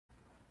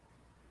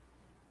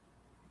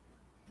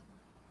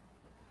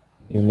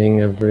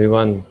Evening,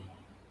 everyone.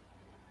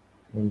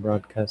 I'm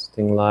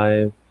broadcasting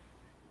live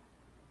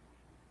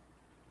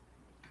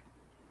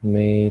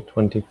May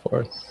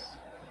 24th.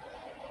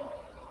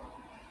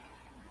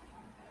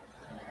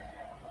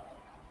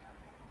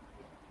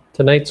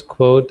 Tonight's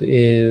quote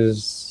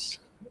is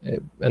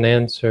an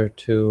answer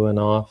to an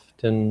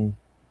often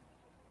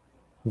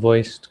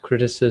voiced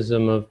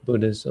criticism of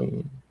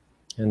Buddhism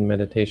and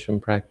meditation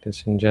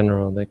practice in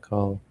general. They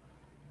call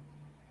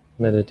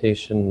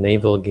meditation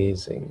navel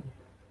gazing,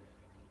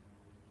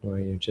 where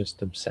you're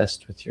just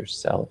obsessed with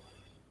yourself.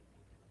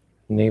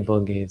 Navel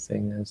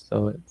gazing, as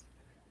though it's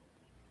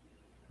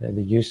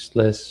either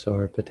useless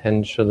or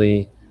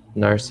potentially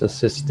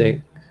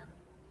narcissistic,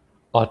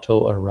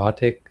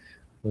 autoerotic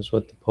was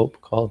what the Pope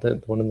called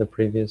it, one of the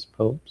previous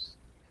popes.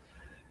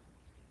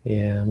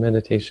 Yeah,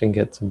 meditation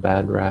gets a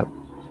bad rap.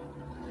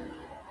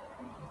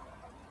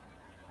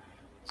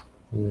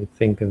 We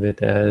think of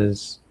it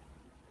as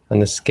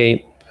an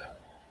escape,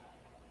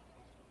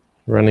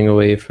 running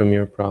away from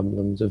your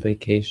problems, a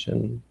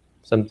vacation,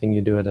 something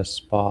you do at a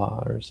spa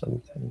or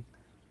something.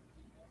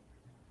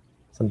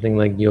 Something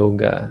like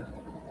yoga.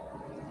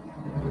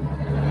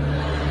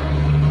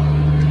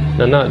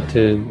 Now, not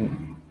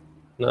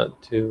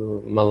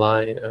to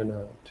malign, or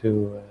not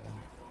to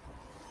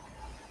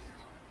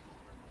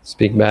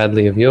speak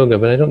badly of yoga,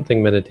 but I don't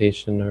think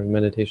meditation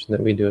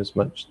that we do is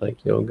much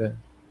like yoga,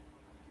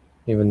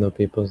 even though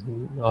people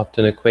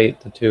often equate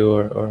the two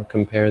or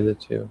compare the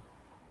two.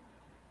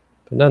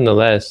 But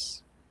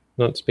nonetheless,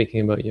 not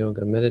speaking about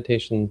yoga,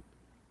 meditation,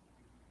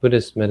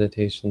 Buddhist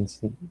meditation,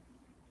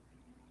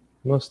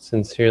 most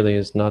sincerely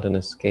is not an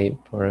escape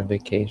or a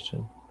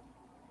vacation.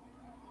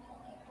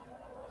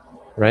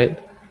 Right?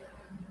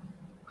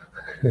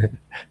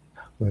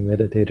 My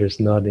meditator's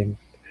nodding.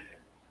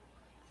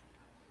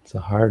 It's a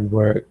hard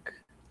work.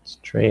 It's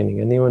training.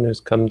 Anyone who's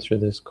come through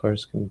this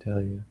course can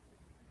tell you.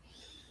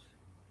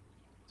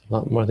 It's a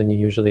lot more than you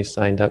usually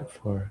signed up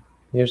for.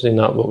 Usually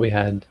not what we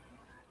had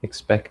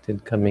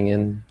expected coming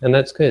in. And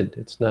that's good.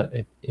 It's not,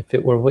 if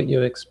it were what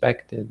you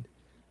expected,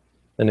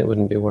 then it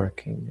wouldn't be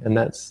working. And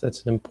that's an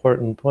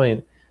important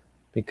point,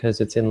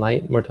 because it's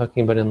enlightenment. We're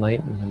talking about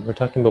enlightenment. We're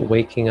talking about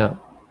waking up.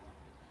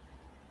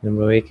 And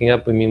by waking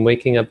up, we mean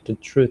waking up to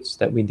truths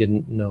that we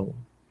didn't know.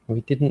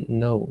 We didn't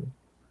know.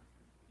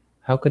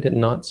 How could it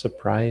not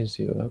surprise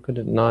you? How could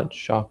it not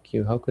shock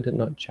you? How could it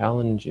not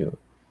challenge you?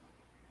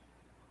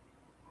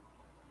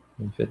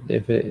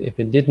 If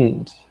it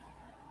didn't,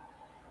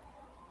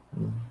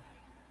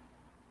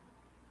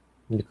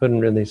 you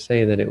couldn't really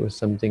say that it was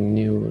something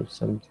new,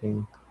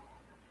 something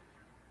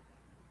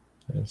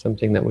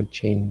that would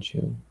change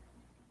you,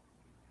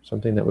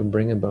 something that would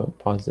bring about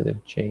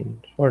positive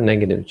change, or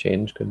negative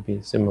change could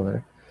be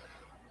similar.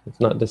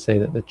 It's not to say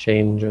that the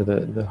change or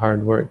the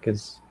hard work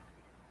is,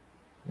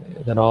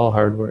 that all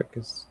hard work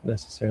is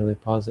necessarily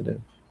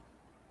positive.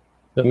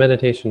 But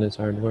meditation is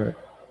hard work.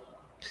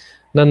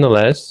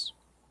 Nonetheless,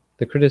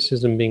 the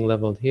criticism being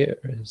leveled here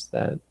is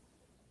that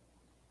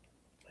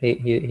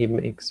he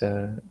makes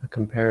a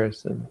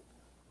comparison,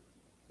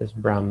 this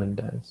Brahmin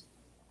does.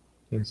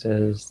 He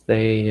says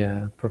they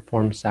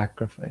perform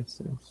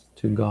sacrifices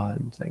to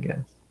gods, I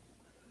guess.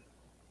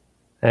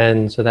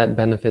 And so that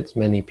benefits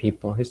many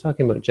people. He's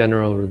talking about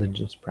general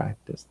religious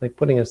practice, like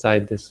putting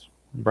aside this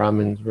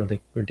Brahmin's really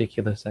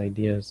ridiculous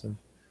ideas of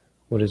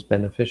what is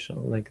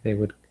beneficial, like they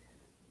would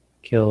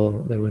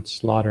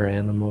slaughter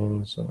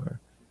animals, or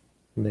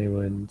they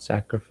would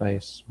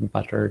sacrifice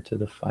butter to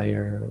the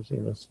fire,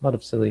 a lot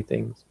of silly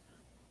things,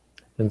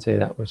 and say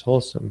that was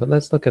wholesome. But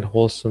let's look at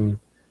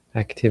wholesome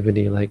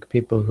activity, like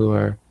people who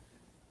are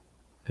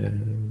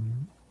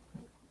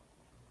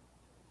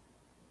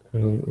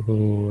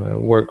who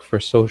work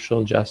for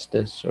social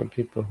justice, or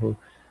people who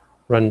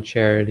run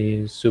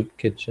charities, soup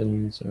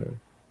kitchens, or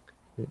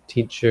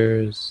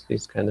teachers,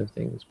 these kind of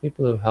things,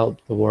 people who help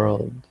the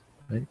world,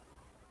 right?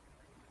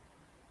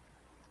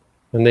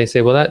 And they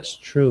say, well, that's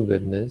true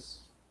goodness.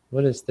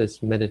 What is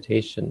this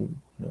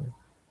meditation?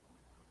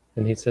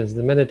 And he says,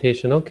 the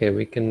meditation, okay,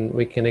 we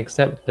can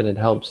accept that it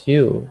helps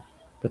you,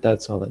 but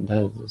that's all it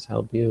does, is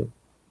help you.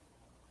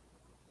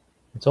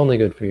 It's only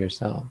good for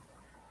yourself.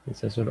 He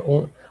says,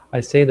 I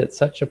say that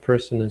such a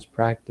person is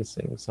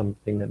practicing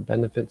something that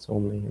benefits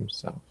only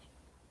himself.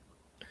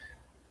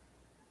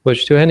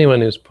 Which, to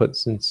anyone who's put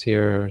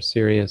sincere or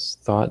serious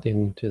thought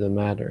into the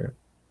matter,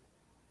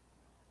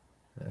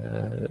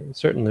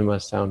 certainly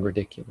must sound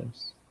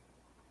ridiculous.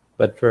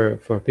 But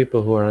for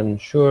people who are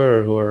unsure,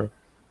 or who are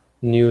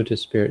new to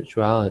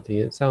spirituality,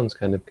 it sounds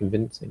kind of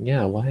convincing.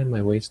 Yeah, why am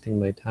I wasting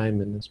my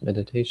time in this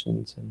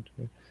meditation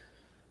center,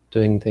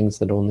 doing things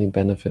that only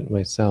benefit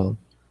myself?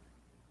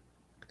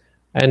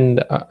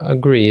 And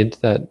agreed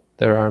that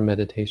there are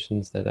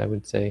meditations that I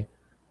would say,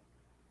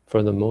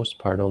 for the most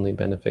part, only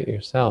benefit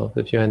yourself.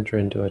 If you enter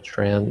into a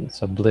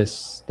trance, a bliss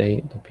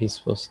state, a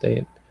peaceful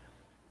state,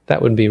 that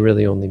would be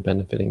really only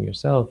benefiting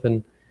yourself,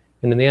 and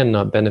in the end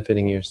not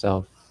benefiting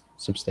yourself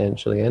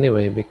substantially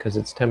anyway, because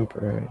it's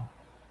temporary.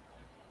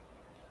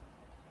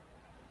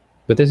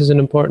 But this is an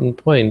important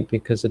point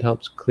because it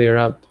helps clear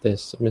up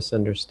this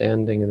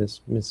misunderstanding and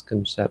this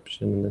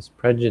misconception and this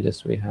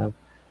prejudice we have,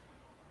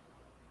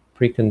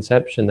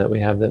 preconception that we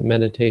have, that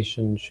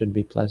meditation should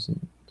be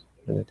pleasant,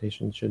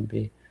 meditation should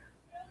be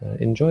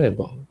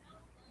enjoyable.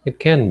 It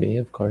can be,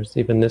 of course,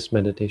 even this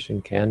meditation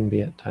can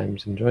be at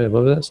times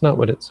enjoyable, but that's not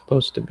what it's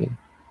supposed to be.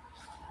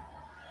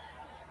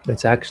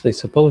 It's actually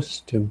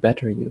supposed to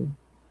better you,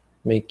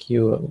 make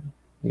you,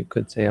 you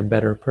could say, a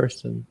better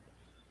person.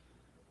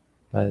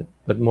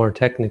 But more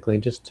technically,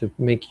 just to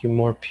make you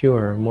more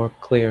pure, more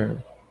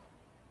clear,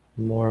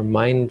 more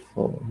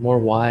mindful, more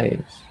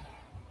wise,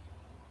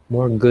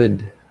 more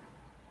good.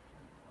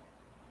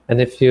 And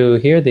if you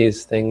hear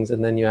these things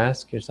and then you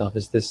ask yourself,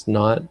 is this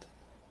not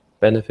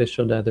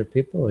beneficial to other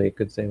people? You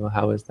could say, well,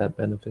 how is that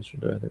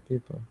beneficial to other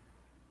people?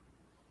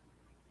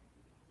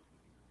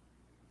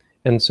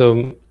 And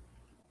so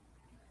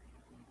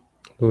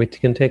we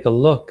can take a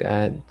look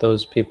at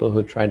those people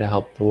who try to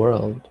help the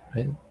world,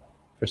 right?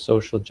 For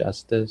social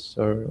justice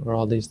or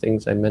all these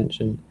things I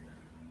mentioned.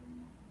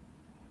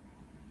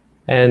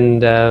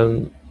 And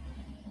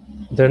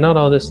they're not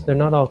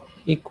all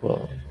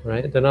equal,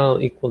 right? They're not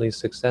all equally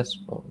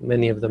successful.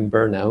 Many of them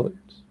burn out.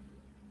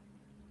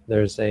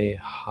 There's a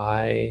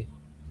high,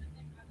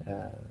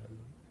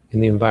 in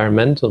the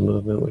environmental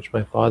movement, which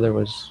my father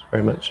was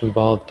very much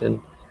involved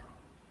in.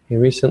 He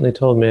recently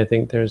told me, I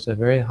think there's a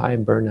very high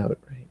burnout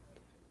rate.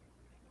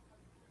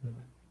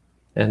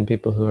 And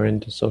people who are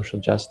into social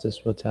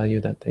justice will tell you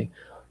that they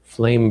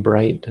flame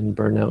bright and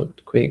burn out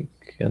quick,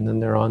 and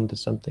then they're on to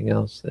something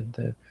else, that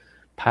the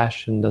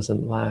passion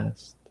doesn't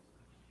last.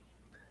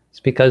 It's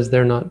because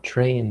they're not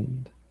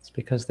trained. It's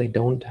because they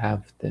don't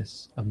have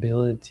this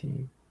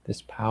ability,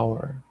 this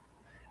power.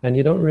 And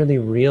you don't really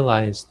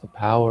realize the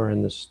power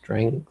and the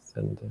strength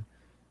and the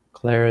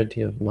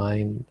clarity of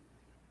mind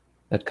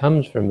that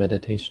comes from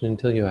meditation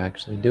until you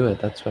actually do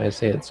it. That's why I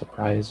say it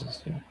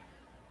surprises you.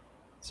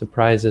 It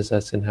surprises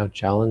us in how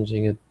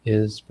challenging it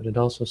is, but it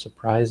also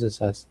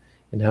surprises us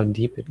in how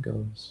deep it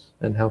goes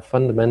and how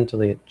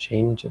fundamentally it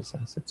changes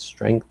us. It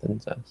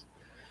strengthens us,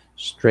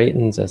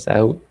 straightens us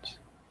out.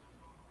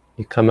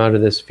 You come out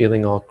of this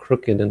feeling all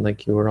crooked and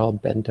like you were all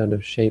bent out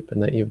of shape,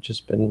 and that you've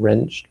just been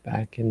wrenched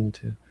back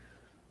into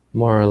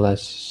more or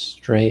less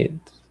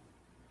straight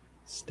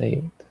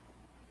state.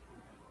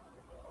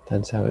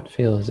 That's how it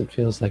feels. It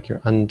feels like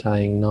you're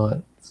untying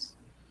knots.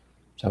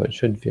 That's how it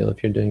should feel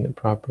if you're doing it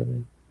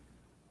properly.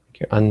 Like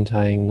you're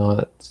untying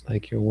knots,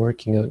 like you're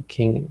working out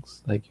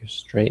kinks, like you're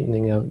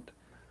straightening out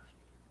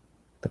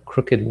the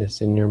crookedness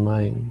in your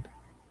mind.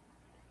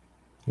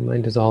 Your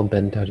mind is all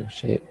bent out of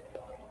shape.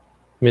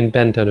 I mean,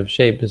 bent out of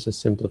shape is a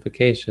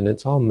simplification.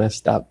 It's all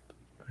messed up,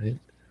 right?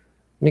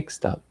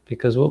 Mixed up,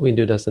 because what we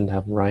do doesn't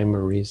have rhyme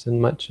or reason.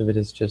 Much of it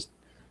is just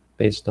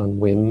based on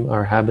whim.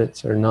 Our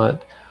habits are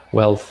not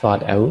well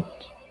thought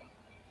out.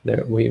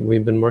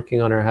 We've been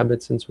working on our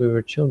habits since we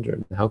were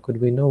children. How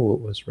could we know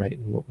what was right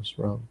and what was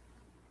wrong?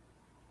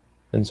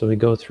 And so we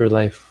go through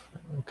life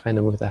kind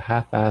of with a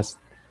half-assed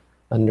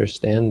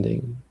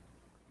understanding.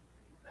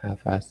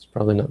 Half-assed is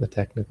probably not the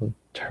technical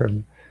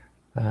term.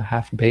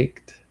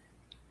 Half-baked.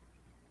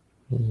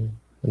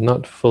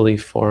 Not fully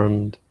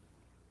formed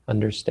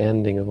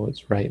understanding of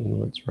what's right and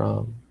what's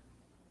wrong.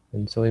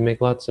 And so we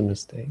make lots of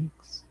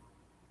mistakes.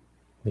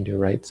 We do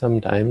right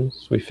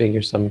sometimes. We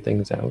figure some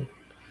things out.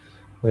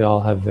 We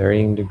all have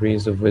varying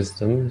degrees of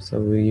wisdom, so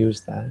we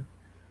use that.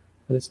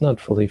 But it's not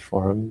fully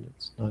formed.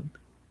 It's not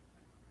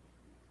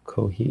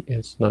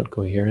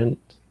coherent.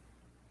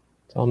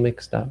 It's all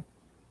mixed up.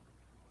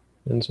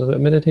 And so the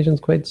meditation is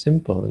quite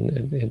simple,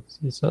 and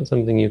it's not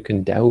something you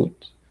can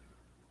doubt,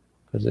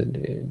 because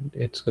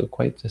it's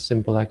quite a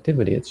simple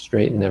activity. It's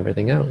straighten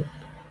everything out,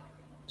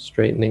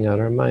 straightening out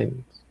our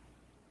minds,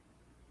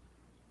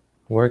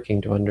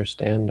 working to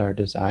understand our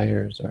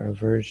desires, our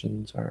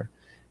aversions, our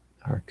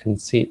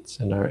conceits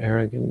and our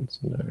arrogance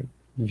and our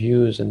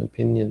views and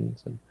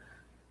opinions, and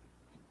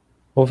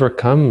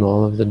overcome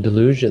all of the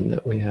delusion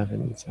that we have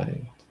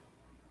inside.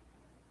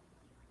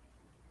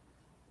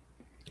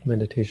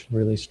 Meditation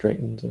really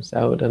straightens us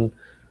out, and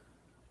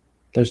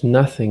there's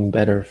nothing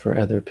better for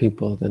other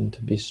people than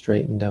to be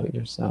straightened out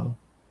yourself.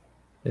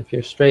 If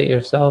you're straight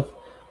yourself,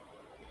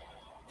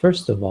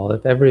 first of all,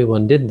 if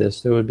everyone did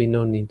this, there would be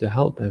no need to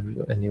help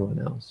anyone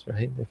else,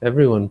 right? If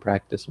everyone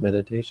practiced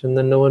meditation,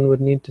 then no one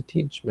would need to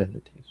teach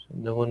meditation.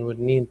 No one would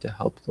need to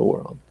help the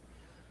world.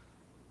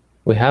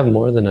 We have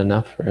more than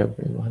enough for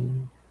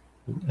everyone.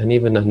 And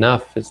even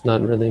enough is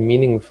not really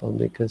meaningful,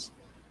 because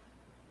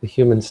the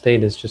human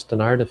state is just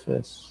an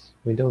artifice.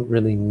 We don't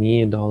really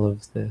need all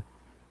of the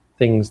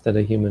things that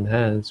a human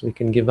has. We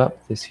can give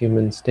up this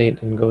human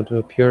state and go to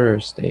a purer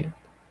state.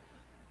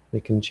 We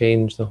can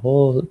change the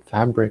whole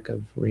fabric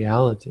of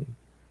reality.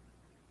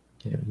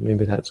 Yeah,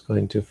 maybe that's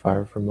going too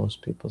far for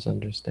most people's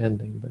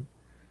understanding, but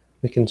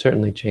we can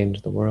certainly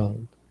change the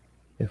world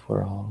if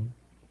we're all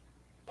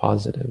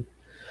positive.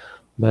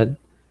 But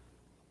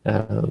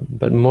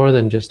more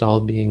than just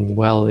all being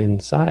well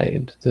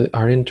inside,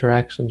 our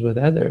interactions with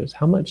others,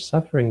 how much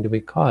suffering do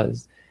we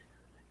cause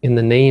in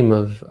the name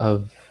of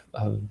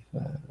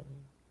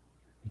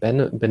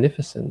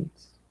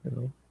beneficence,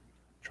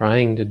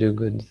 trying to do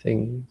good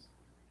things.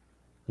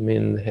 I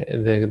mean,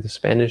 the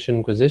Spanish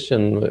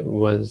Inquisition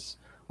was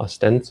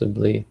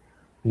ostensibly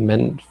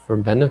meant for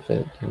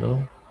benefit.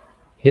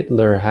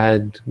 Hitler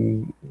had,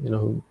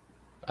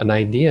 an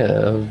idea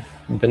of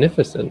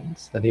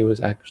beneficence, that he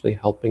was actually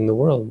helping the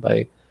world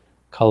by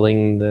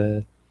culling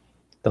the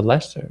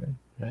lesser,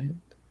 right?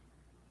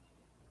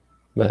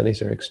 But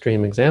these are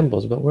extreme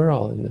examples, but we're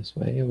all in this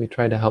way. We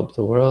try to help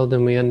the world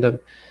and we end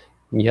up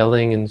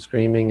yelling and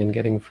screaming and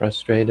getting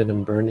frustrated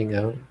and burning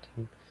out.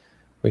 And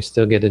we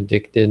still get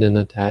addicted and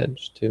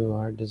attached to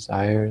our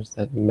desires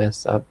that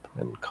mess up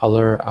and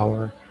color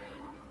our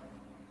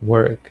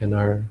work and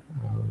our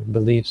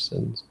beliefs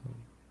and so on.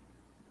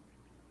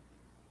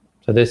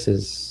 So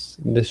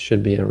this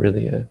should be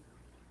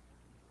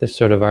this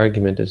sort of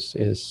argument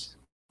is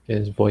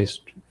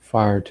voiced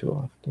far too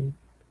often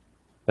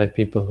by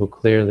people who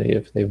clearly,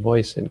 if they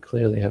voice it,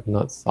 clearly have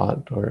not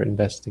thought or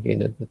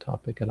investigated the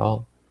topic at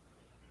all.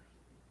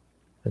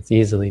 It's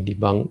easily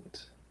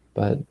debunked,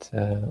 but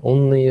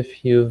only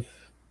if you've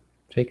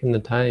taken the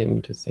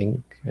time to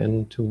think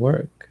and to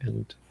work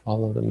and to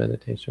follow the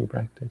meditation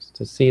practice,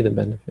 to see the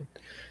benefit,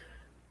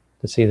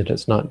 to see that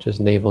it's not just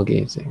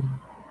navel-gazing.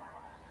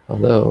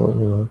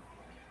 Although,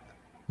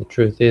 the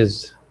truth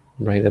is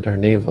right at our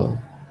navel.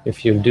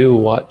 If you do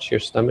watch your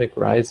stomach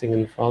rising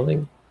and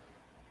falling,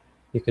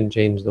 you can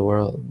change the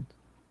world.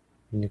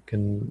 And you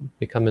can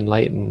become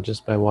enlightened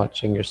just by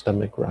watching your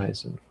stomach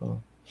rise and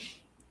fall.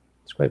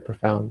 It's quite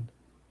profound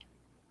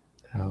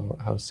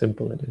how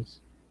simple it is.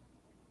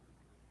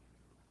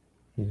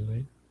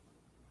 Anyway,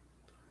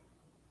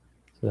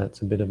 so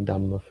that's a bit of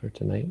Dhamma for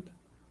tonight.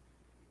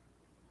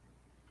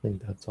 I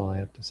think that's all I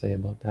have to say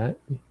about that.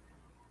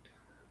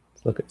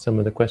 Let's look at some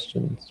of the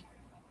questions.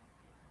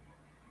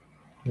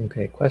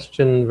 Okay,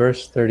 question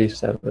verse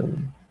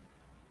 37.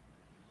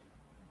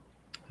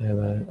 I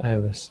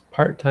have a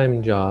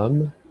part-time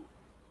job,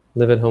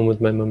 live at home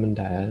with my mom and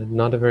dad,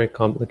 not a very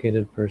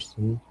complicated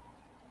person.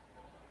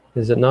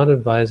 Is it not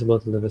advisable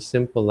to live a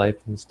simple life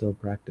and still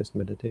practice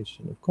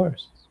meditation? Of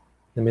course.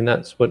 I mean,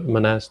 that's what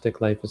monastic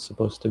life is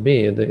supposed to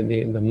be.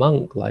 The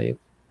monk life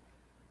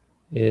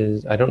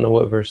is, I don't know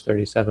what verse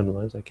 37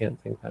 was, I can't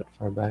think that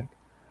far back,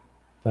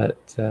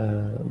 but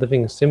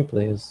living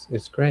simply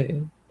is great.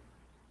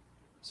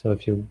 So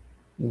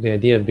the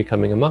idea of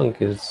becoming a monk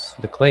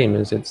the claim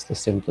is it's the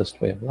simplest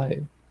way of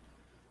life.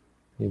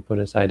 You put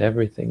aside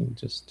everything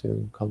just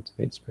to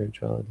cultivate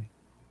spirituality.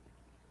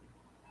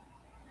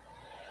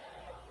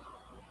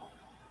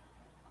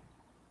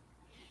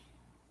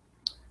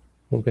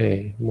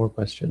 Okay, more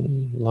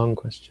question, long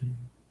question.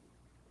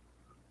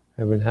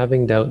 I've been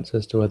having doubts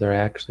as to whether I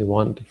actually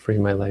want to free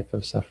my life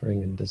of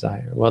suffering and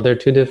desire. Well, they're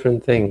two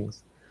different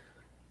things.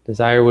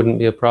 Desire wouldn't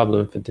be a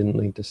problem if it didn't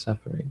lead to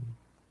suffering.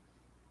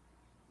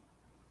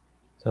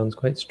 Sounds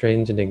quite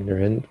strange and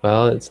ignorant.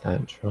 Well, it's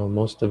natural.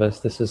 Most of us,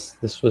 this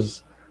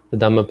was the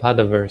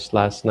Dhammapada verse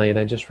last night.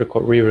 I just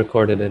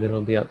re-recorded it.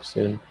 It'll be up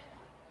soon.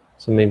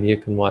 So maybe you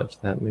can watch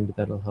that. Maybe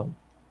that'll help.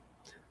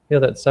 Feel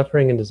that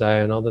suffering and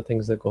desire and all the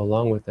things that go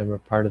along with them are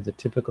part of the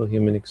typical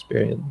human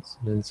experience.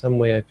 And in some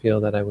way I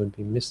feel that I would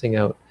be missing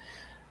out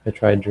if I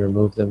tried to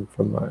remove them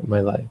from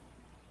my life.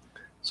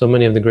 So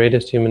many of the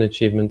greatest human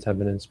achievements have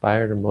been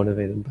inspired or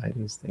motivated by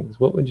these things.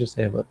 What would you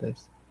say about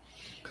this?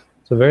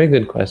 It's a very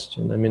good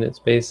question. I mean, it's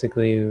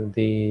basically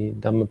the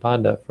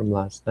Dhammapada from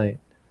last night.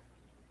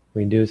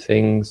 We do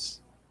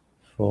things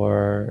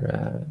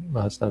for,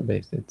 well, it's not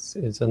based, it's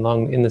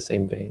in the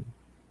same vein.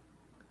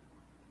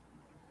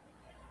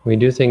 We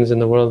do things in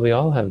the world, we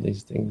all have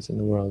these things in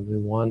the world. We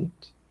want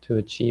to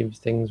achieve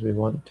things, we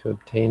want to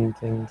obtain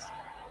things.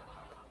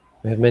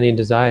 We have many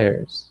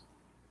desires.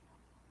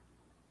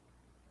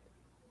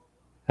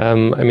 I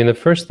mean, the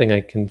first thing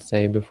I can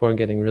say before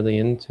getting really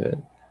into it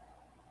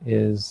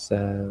is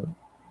that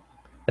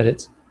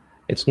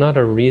it's not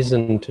a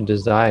reason to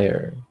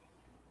desire.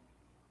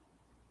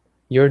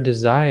 Your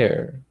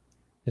desire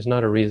is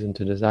not a reason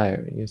to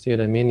desire. You see what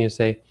I mean? You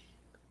say,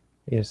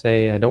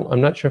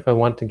 I'm not sure if I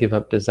want to give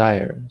up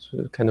desire.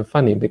 It's kind of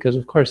funny because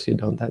of course you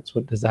don't. That's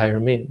what desire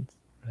means,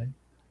 right?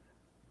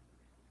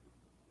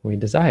 We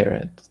desire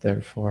it,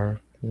 therefore,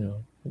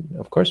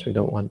 of course we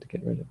don't want to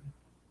get rid of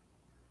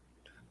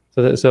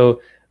it.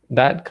 So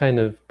that kind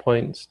of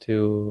points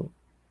to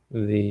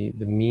the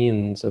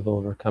means of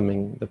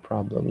overcoming the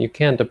problem. You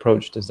can't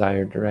approach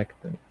desire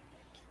directly.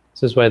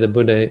 This is why the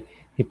Buddha,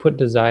 he put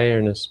desire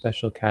in a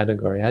special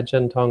category.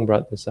 Ajahn Tong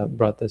brought this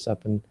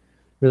up and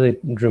really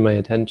drew my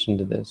attention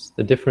to this.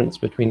 The difference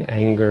between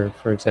anger,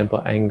 for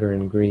example, anger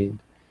and greed.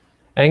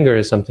 Anger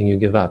is something you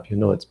give up. You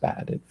know it's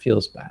bad. It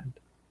feels bad.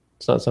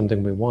 It's not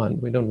something we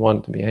want. We don't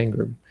want to be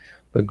angry.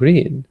 But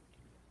greed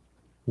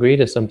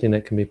is something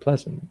that can be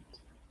pleasant.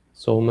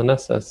 So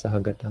manasa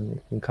sahagatang,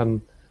 it can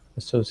come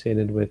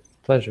associated with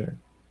pleasure.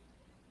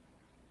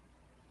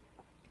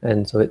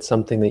 And so it's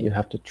something that you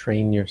have to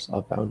train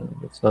yourself out of.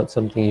 It's not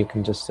something you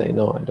can just say,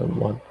 no, I don't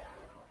want.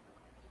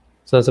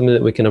 It's not something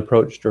that we can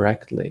approach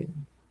directly.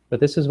 But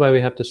this is why we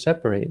have to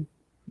separate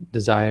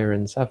desire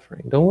and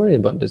suffering. Don't worry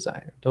about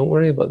desire. Don't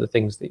worry about the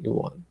things that you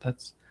want.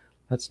 That's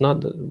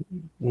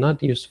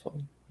not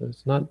useful.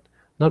 It's not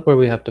where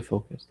we have to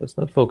focus. Let's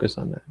not focus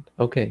on that.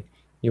 Okay,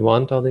 you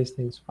want all these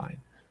things, fine.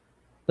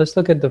 Let's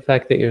look at the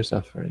fact that you're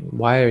suffering.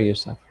 Why are you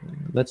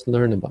suffering? Let's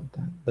learn about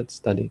that. Let's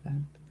study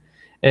that.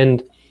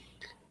 And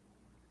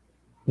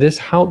this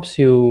helps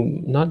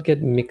you not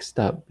get mixed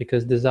up,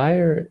 because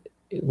desire,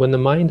 when the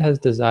mind has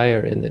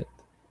desire in it,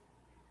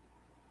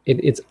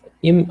 it's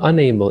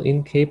unable,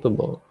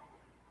 incapable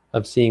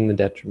of seeing the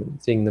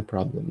detriment, seeing the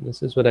problem.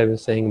 This is what I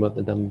was saying about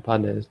the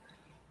Dhammapada. Is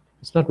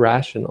it's not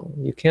rational.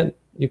 You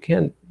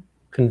can't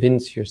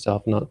convince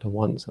yourself not to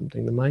want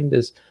something. The mind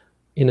is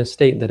in a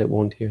state that it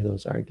won't hear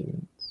those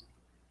arguments.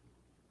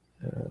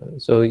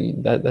 So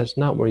that's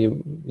not where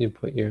you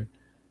put your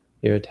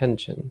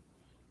attention.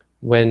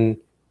 When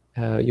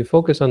you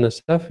focus on the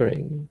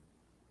suffering,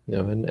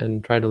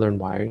 and try to learn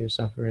why are you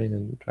suffering,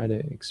 and try to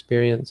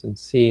experience and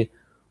see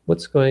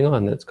what's going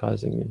on that's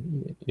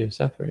causing you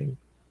suffering,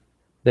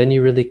 then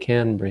you really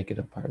can break it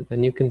apart.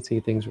 Then you can see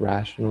things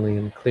rationally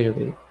and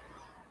clearly,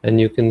 and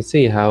you can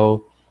see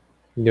how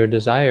your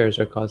desires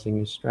are causing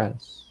you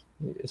stress.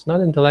 It's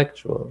not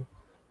intellectual.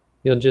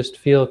 You'll just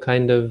feel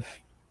kind of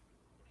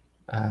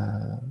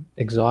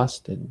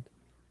exhausted,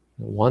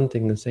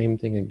 wanting the same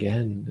thing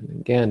again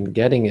and again,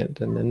 getting it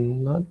and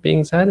then not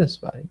being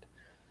satisfied,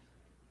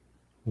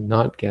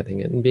 not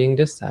getting it and being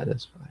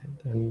dissatisfied,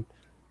 and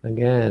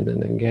again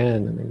and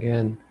again and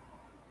again,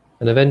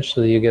 and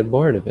eventually you get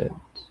bored of it.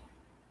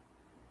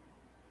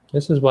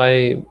 This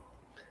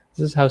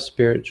is how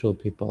spiritual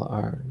people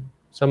are.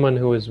 Someone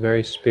who is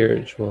very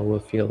spiritual will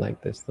feel like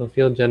this. They'll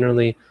feel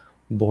generally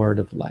bored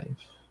of life,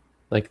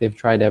 like they've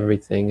tried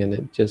everything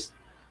and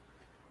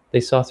they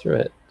saw through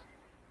it.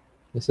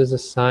 This is a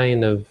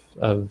sign of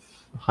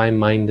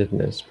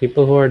high-mindedness.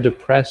 People who are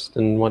depressed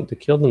and want to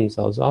kill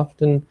themselves,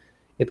 often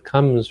it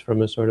comes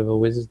from a sort of a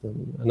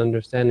wisdom, an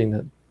understanding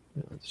that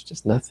there's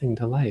just nothing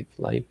to life.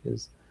 Life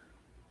is,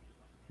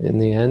 in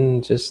the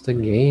end, just a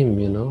game,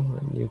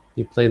 and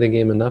you play the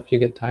game enough, you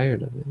get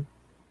tired of it.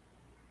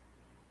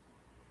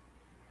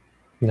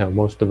 Now,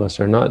 most of us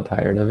are not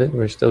tired of it.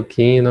 We're still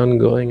keen on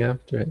going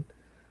after it.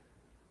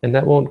 And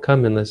that won't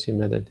come unless you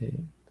meditate.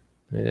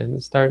 Right? And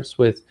it starts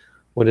with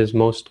what is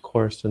most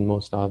coarse and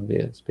most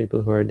obvious.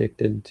 People who are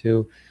addicted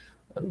to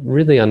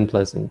really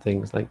unpleasant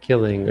things like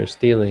killing or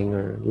stealing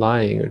or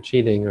lying or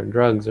cheating or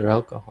drugs or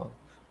alcohol.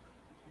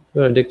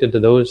 Who are addicted to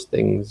those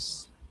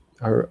things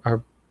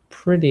are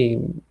pretty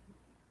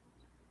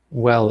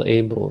well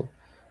able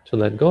to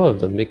let go of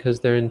them because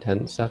they're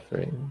intense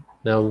suffering.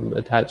 Now,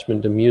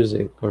 attachment to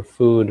music or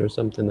food or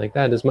something like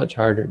that is much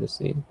harder to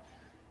see,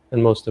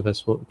 and most of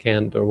us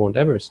can't or won't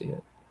ever see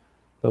it.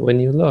 But when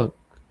you look,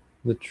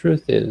 the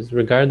truth is,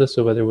 regardless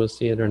of whether we'll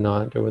see it or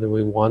not, or whether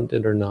we want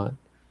it or not,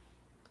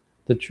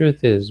 the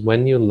truth is,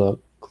 when you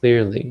look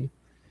clearly,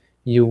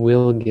 you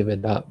will give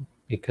it up,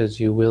 because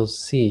you will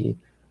see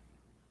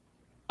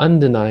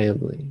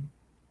undeniably.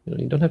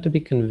 You don't have to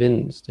be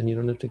convinced, and you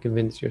don't have to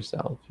convince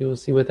yourself. You will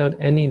see without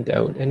any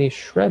doubt, any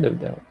shred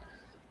of doubt,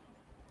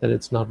 that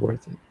it's not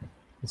worth it.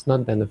 It's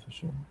not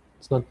beneficial.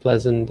 It's not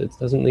pleasant. It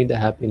doesn't lead to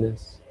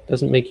happiness. It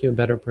doesn't make you a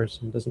better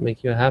person. It doesn't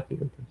make you a happier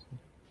person.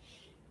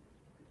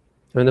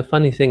 And the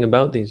funny thing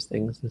about these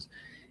things is,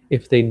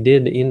 if they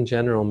did in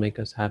general make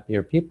us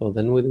happier people,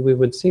 then we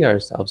would see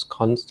ourselves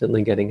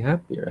constantly getting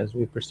happier as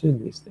we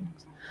pursued these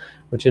things,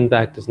 which in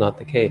fact is not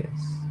the case.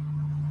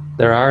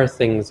 There are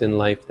things in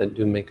life that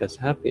do make us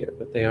happier,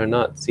 but they are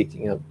not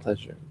seeking out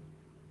pleasure.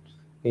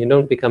 You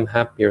don't become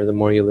happier the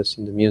more you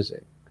listen to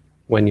music.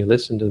 When you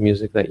listen to the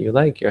music that you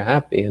like, you're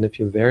happy, and if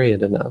you vary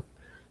it enough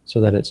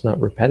so that it's not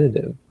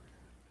repetitive,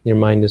 your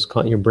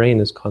brain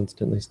is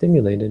constantly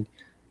stimulated,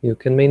 you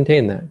can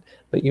maintain that.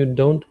 But you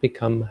don't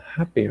become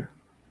happier.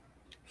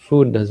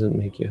 Food doesn't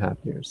make you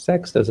happier.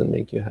 Sex doesn't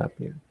make you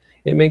happier.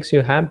 It makes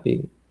you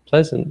happy,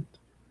 pleasant,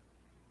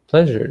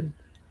 pleasured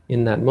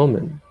in that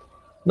moment.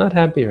 Not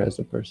happier as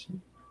a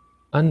person,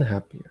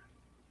 unhappier.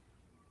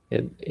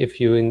 If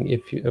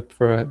you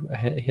for a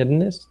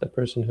hedonist, a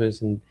person who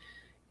is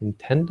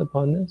intent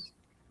upon this,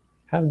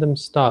 have them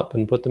stop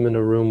and put them in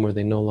a room where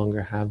they no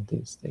longer have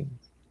these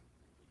things.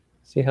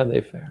 See how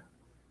they fare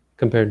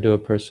compared to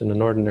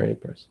an ordinary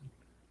person.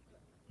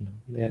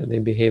 They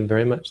behave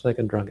very much like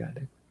a drug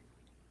addict.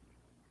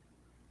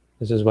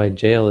 This is why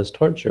jail is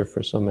torture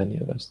for so many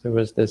of us. There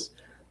was this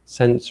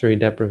sensory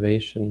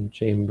deprivation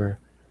chamber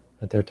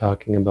that they're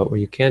talking about where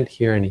you can't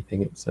hear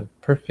anything. It's a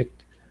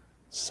perfect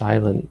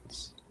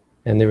silence.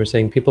 And they were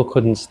saying people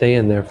couldn't stay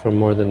in there for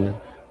more than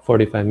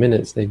 45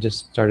 minutes. They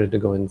just started to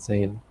go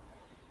insane.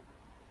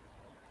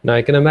 Now,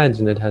 I can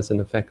imagine it has an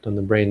effect on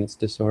the brain. It's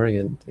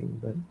disorienting,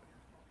 but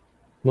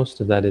most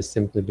of that is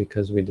simply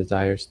because we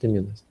desire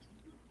stimulus.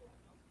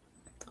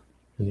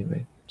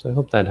 Anyway, so I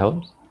hope that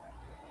helps.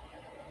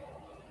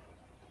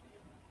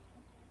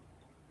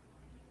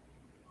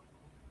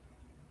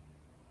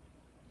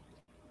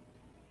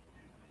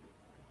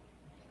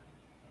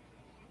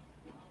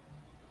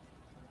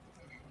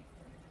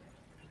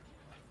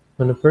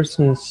 When a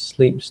person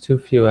sleeps too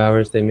few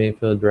hours, they may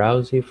feel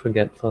drowsy,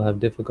 forgetful, have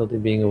difficulty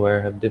being aware,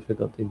 have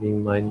difficulty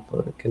being mindful.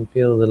 It can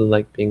feel a little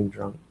like being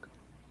drunk.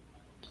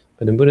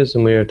 But in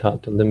Buddhism, we are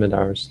taught to limit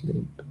our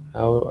sleep.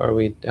 How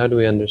do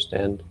we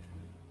understand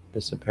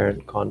this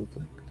apparent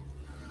conflict?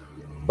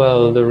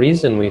 Well, the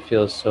reason we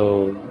feel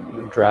so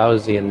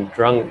drowsy and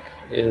drunk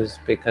is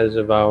because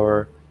of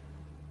our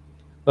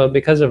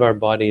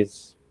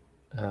bodies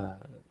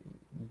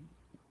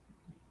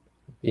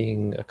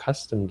being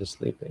accustomed to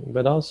sleeping,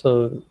 but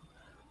also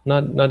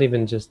not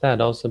even just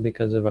that, also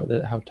because of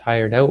how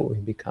tired out we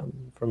become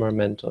from our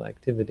mental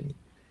activity.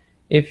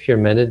 If you're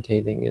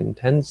meditating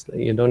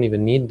intensely, you don't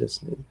even need to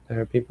sleep.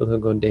 There are people who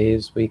go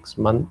days, weeks,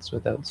 months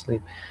without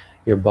sleep.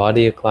 Your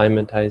body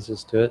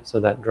acclimatizes to it, so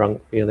that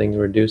drunk feeling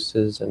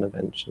reduces and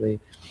eventually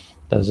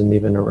doesn't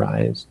even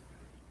arise.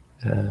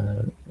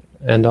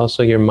 And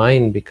also your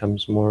mind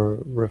becomes more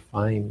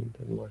refined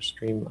and more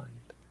streamlined.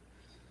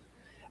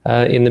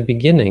 In the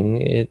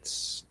beginning,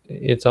 it's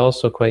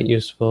also quite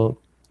useful,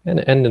 and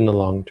in the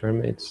long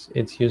term,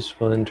 it's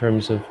useful in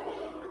terms of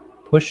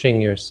pushing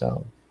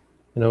yourself.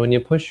 You know, when you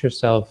push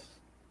yourself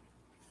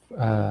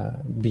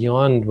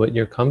beyond what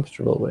you're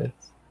comfortable with,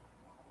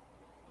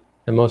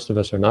 and most of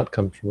us are not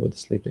comfortable with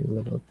sleeping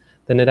little,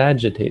 then it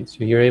agitates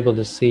you. You're able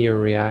to see your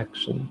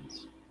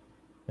reactions,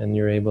 and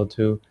you're able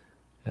to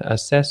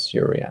assess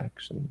your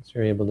reactions.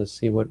 You're able to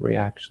see what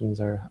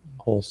reactions are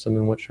wholesome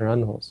and which are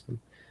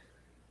unwholesome.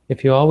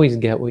 If you always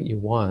get what you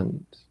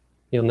want,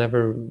 you'll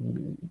never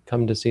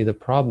come to see the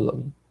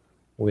problem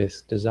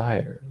with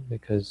desire,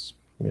 because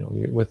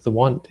you're with the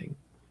wanting,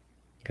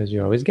 because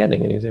you're always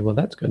getting, and you say, well,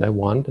 that's good, I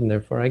want, and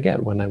therefore I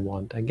get. When I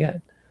want, I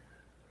get.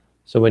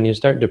 So when you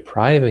start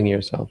depriving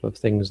yourself of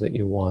things that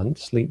you want,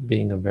 sleep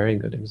being a very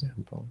good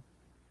example,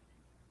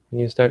 and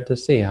you start to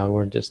see how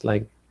we're just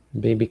like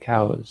baby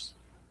cows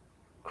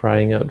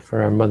crying out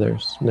for our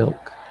mother's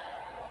milk.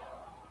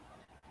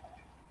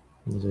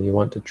 And so you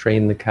want to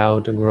train the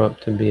cow to grow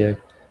up to be a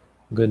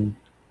good,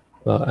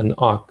 an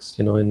ox.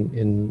 In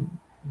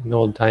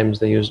old times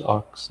they used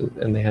ox,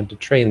 and they had to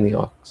train the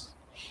ox.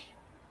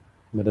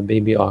 But a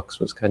baby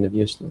ox was kind of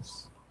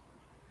useless.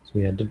 So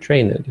you had to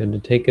train it. You had to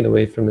take it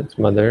away from its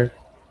mother.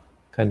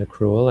 Kind of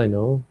cruel, I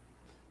know.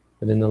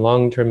 But in the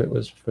long term, it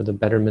was for the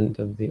betterment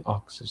of the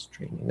ox's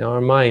training. Now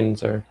our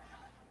minds are,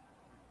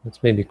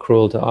 it's maybe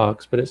cruel to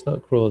ox, but it's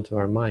not cruel to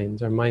our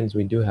minds. Our minds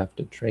we do have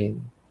to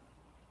train.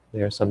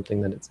 They are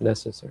something that it's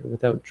necessary.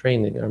 Without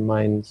training, our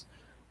minds,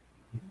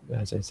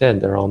 as I said,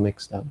 they're all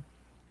mixed up.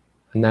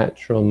 A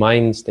natural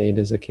mind state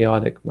is a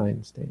chaotic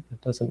mind state.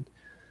 It doesn't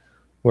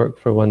work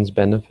for one's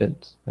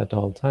benefit at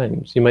all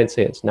times. You might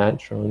say it's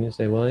natural, and you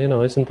say, well,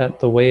 isn't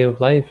that the way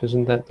of life?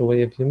 Isn't that the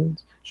way of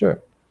humans?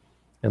 Sure.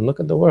 And look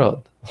at the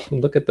world.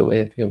 Look at the way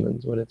of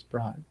humans, what it's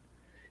brought.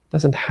 It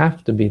doesn't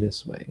have to be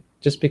this way.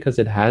 Just because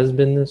it has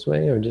been this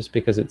way, or just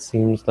because it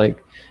seems like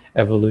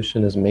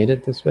evolution has made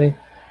it this way,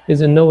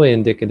 is in no way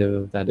indicative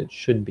of that it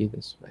should be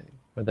this way,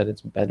 or that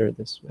it's better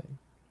this way.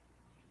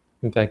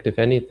 In fact, if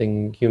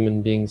anything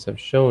human beings have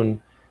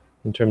shown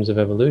in terms of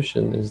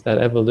evolution is that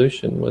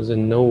evolution was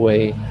in no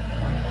way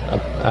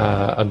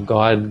a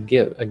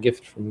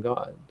gift from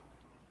God.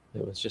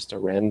 It was just a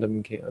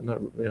random,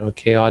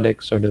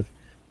 chaotic sort of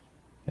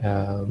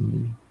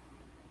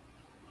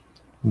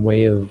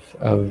way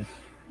of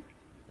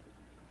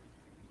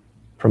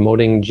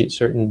promoting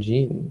certain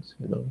genes,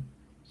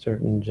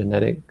 certain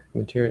genetic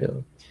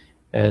material.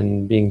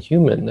 And being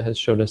human has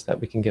showed us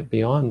that we can get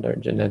beyond our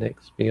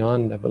genetics,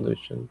 beyond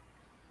evolution,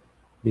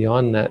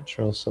 beyond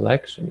natural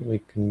selection. We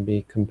can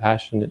be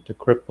compassionate to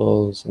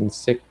cripples and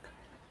sick,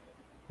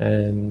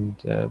 and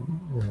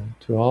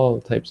to all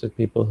types of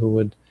people who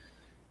would,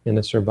 in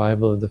a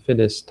survival of the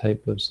fittest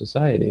type of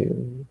society,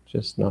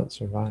 just not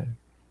survive.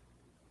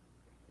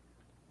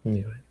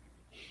 Anyway,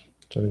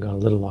 so we got a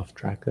little off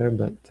track there,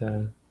 but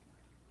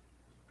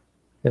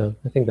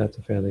I think that's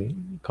a fairly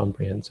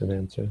comprehensive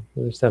answer.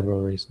 There's several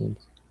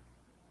reasons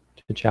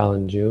to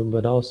challenge you,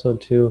 but also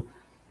to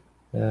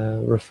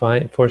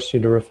force you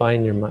to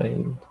refine your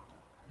mind,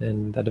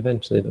 and that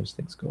eventually those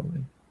things go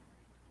away.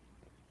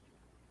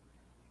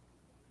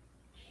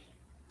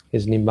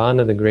 Is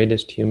Nibbana the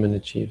greatest human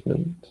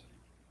achievement?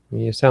 I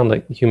mean, you sound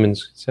like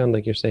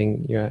you're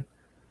saying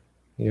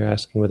you're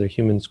asking whether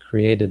humans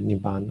created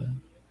Nibbana.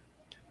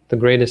 The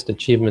greatest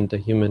achievement a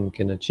human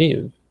can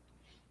achieve,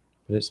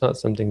 but it's not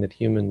something that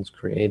humans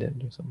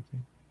created or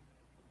something.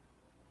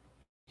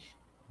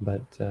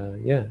 But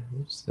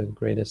it's the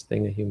greatest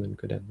thing a human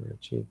could ever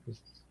achieve is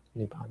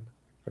Nibbana,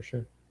 for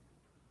sure.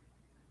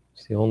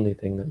 It's the only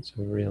thing that's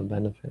of real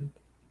benefit.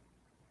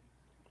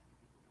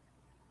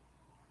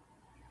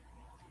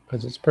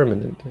 Because it's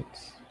permanent,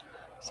 it's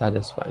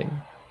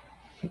satisfying.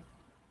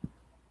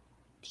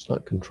 It's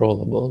not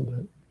controllable,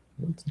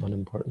 but it's not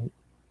important.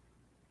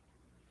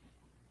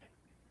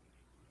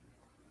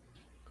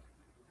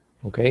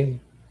 Okay,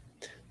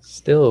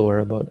 still we're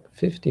about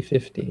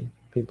 50-50.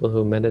 People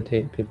who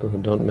meditate, people who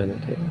don't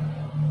meditate.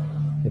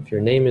 If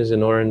your name is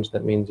in orange,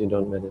 that means you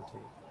don't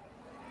meditate.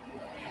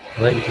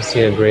 I'd like to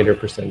see a greater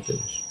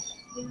percentage.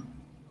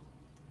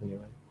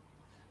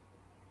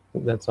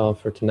 That's all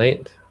for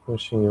tonight.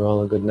 Wishing you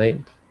all a good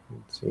night.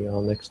 See you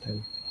all next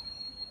time.